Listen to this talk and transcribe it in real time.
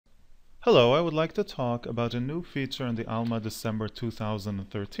Hello, I would like to talk about a new feature in the Alma December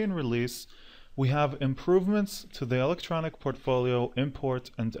 2013 release. We have improvements to the electronic portfolio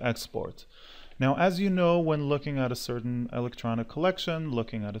import and export. Now, as you know, when looking at a certain electronic collection,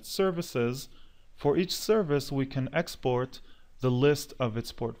 looking at its services, for each service we can export the list of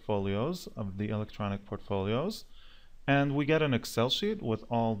its portfolios, of the electronic portfolios, and we get an Excel sheet with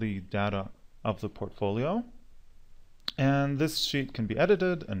all the data of the portfolio. And this sheet can be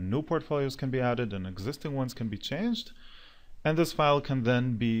edited, and new portfolios can be added, and existing ones can be changed. And this file can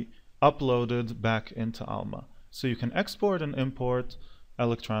then be uploaded back into Alma. So you can export and import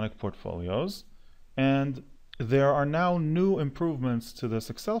electronic portfolios. And there are now new improvements to this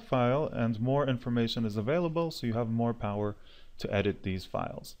Excel file, and more information is available, so you have more power to edit these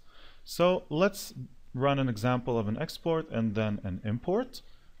files. So let's run an example of an export and then an import.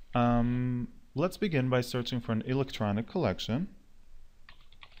 Let's begin by searching for an electronic collection.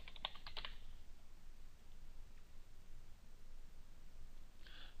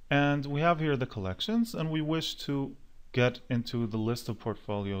 And we have here the collections, and we wish to get into the list of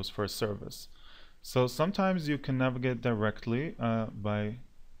portfolios for a service. So sometimes you can navigate directly by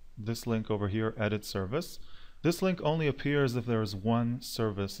this link over here, Edit Service. This link only appears if there is one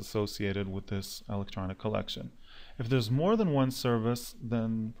service associated with this electronic collection. If there's more than one service,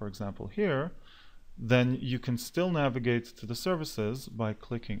 then, for example, here, then you can still navigate to the services by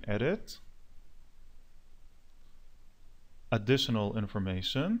clicking Edit, Additional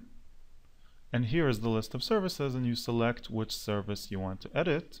Information, and here is the list of services, and you select which service you want to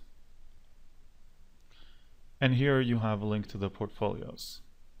edit. And here you have a link to the portfolios.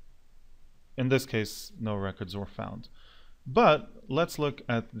 In this case, no records were found. But let's look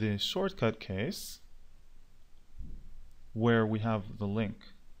at the shortcut case where we have the link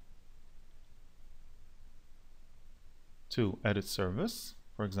to edit service,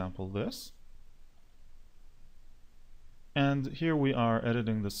 for example this. And here we are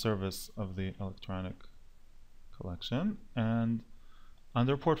editing the service of the electronic collection, and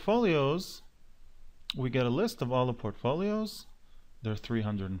under portfolios we get a list of all the portfolios. There are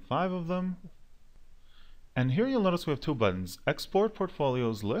 305 of them. And here you'll notice we have two buttons, Export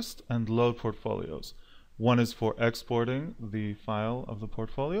Portfolios List and Load Portfolios. One is for exporting the file of the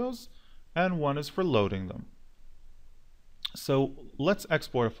portfolios, and one is for loading them. So let's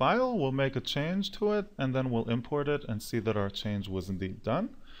export a file, we'll make a change to it, and then we'll import it and see that our change was indeed done.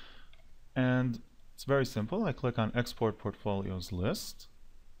 And it's very simple. I click on Export Portfolios List,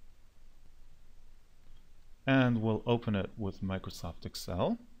 and we'll open it with Microsoft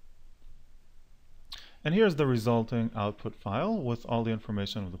Excel. And here's the resulting output file with all the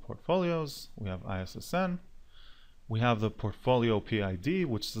information of the portfolios. We have ISSN. We have the portfolio PID,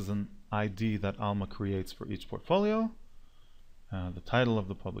 which is an ID that Alma creates for each portfolio. The title of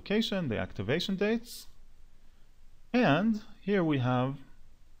the publication, the activation dates. And here we have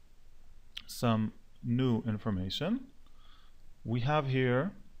some new information. We have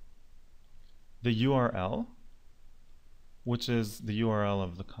here the URL, which is the URL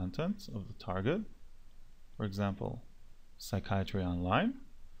of the content of the target. For example, Psychiatry Online.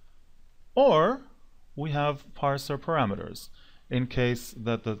 Or we have parser parameters in case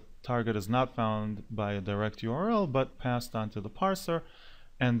that the target is not found by a direct URL but passed on to the parser,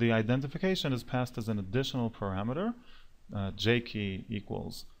 and the identification is passed as an additional parameter. JKey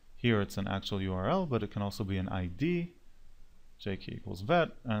equals, here it's an actual URL, but it can also be an ID. JKey equals vet,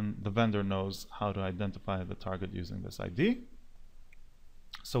 and the vendor knows how to identify the target using this ID.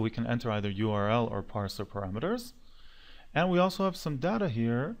 So we can enter either URL or parser parameters. And we also have some data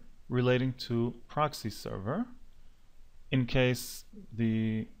here relating to proxy server in case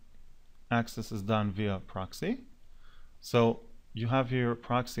the access is done via proxy. So you have here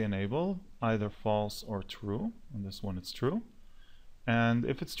proxy enabled, either false or true. In this one it's true. And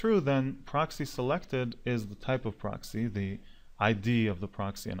if it's true, then proxy selected is the type of proxy, the ID of the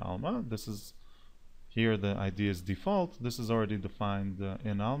proxy in Alma. This is here, the ID is default. This is already defined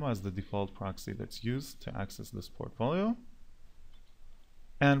in Alma as the default proxy that's used to access this portfolio.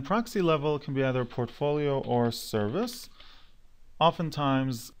 And proxy level can be either portfolio or service.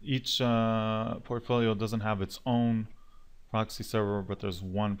 Oftentimes, each portfolio doesn't have its own proxy server, but there's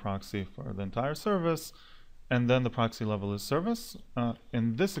one proxy for the entire service, and then the proxy level is service.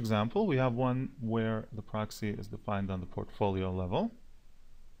 In this example, we have one where the proxy is defined on the portfolio level.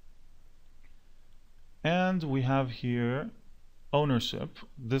 And we have here ownership.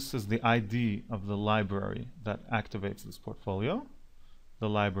 This is the ID of the library that activates this portfolio, the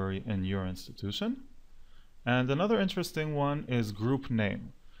library in your institution. And another interesting one is group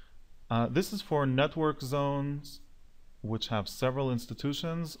name. This is for network zones which have several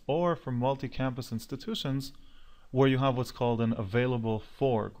institutions, or for multi-campus institutions where you have what's called an available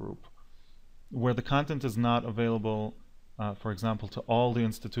for group, where the content is not available, for example, to all the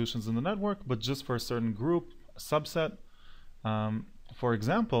institutions in the network, but just for a certain group, a subset. For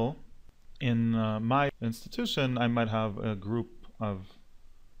example, in my institution, I might have a group of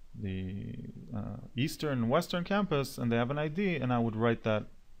the Eastern and Western campus, and they have an ID, and I would write that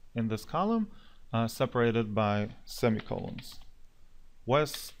in this column, separated by semicolons.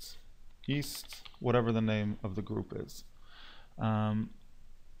 West, East, whatever the name of the group is. Now,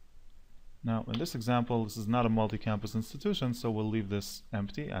 in this example, this is not a multi-campus institution, so we'll leave this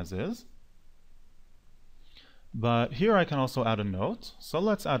empty as is. But here I can also add a note. So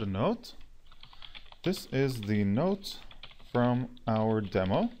let's add a note. This is the note from our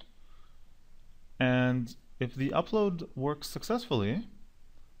demo. And if the upload works successfully,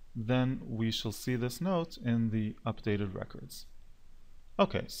 then we shall see this note in the updated records.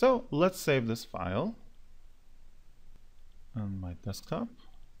 Okay, so let's save this file on my desktop.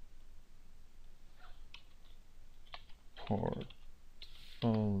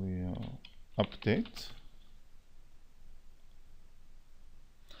 Portfolio update.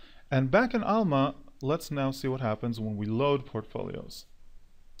 And back in Alma, let's now see what happens when we load portfolios.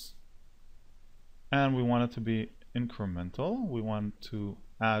 And we want it to be incremental. We want to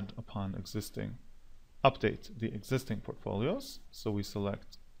add upon existing, update the existing portfolios. So we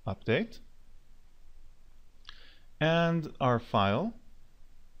select update. And our file,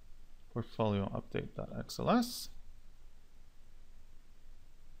 portfolio update.xls.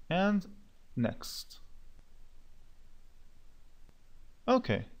 And next.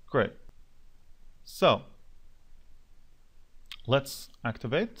 Okay, great. So let's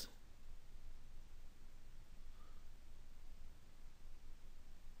activate.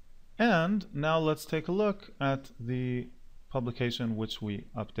 And now let's take a look at the publication which we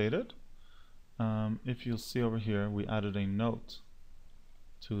updated. If you'll see over here, we added a note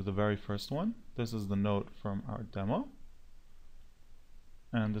to the very first one. This is the note from our demo.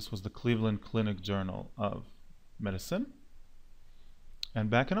 And this was the Cleveland Clinic Journal of Medicine. And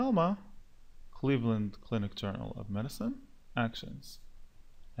back in Alma, Cleveland Clinic Journal of Medicine, actions,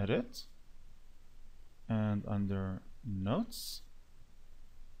 edit, and under notes,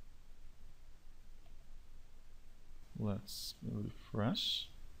 let's refresh.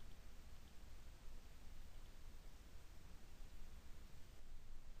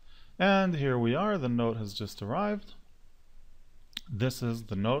 And here we are, the note has just arrived. This is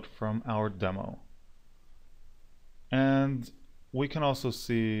the note from our demo. And we can also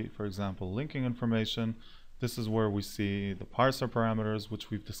see, for example, linking information. This is where we see the parser parameters, which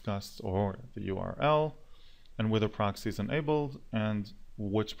we've discussed, or the URL, and whether proxy is enabled, and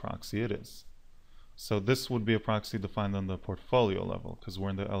which proxy it is. So this would be a proxy defined on the portfolio level, because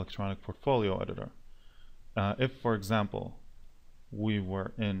we're in the electronic portfolio editor. If, for example, we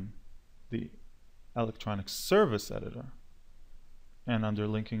were in the electronic service editor, and under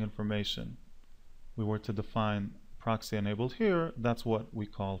linking information, we were to define proxy enabled here, that's what we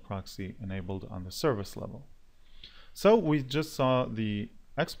call proxy enabled on the service level. So we just saw the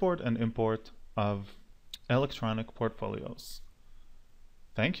export and import of electronic portfolios.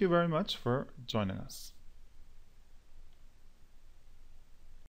 Thank you very much for joining us.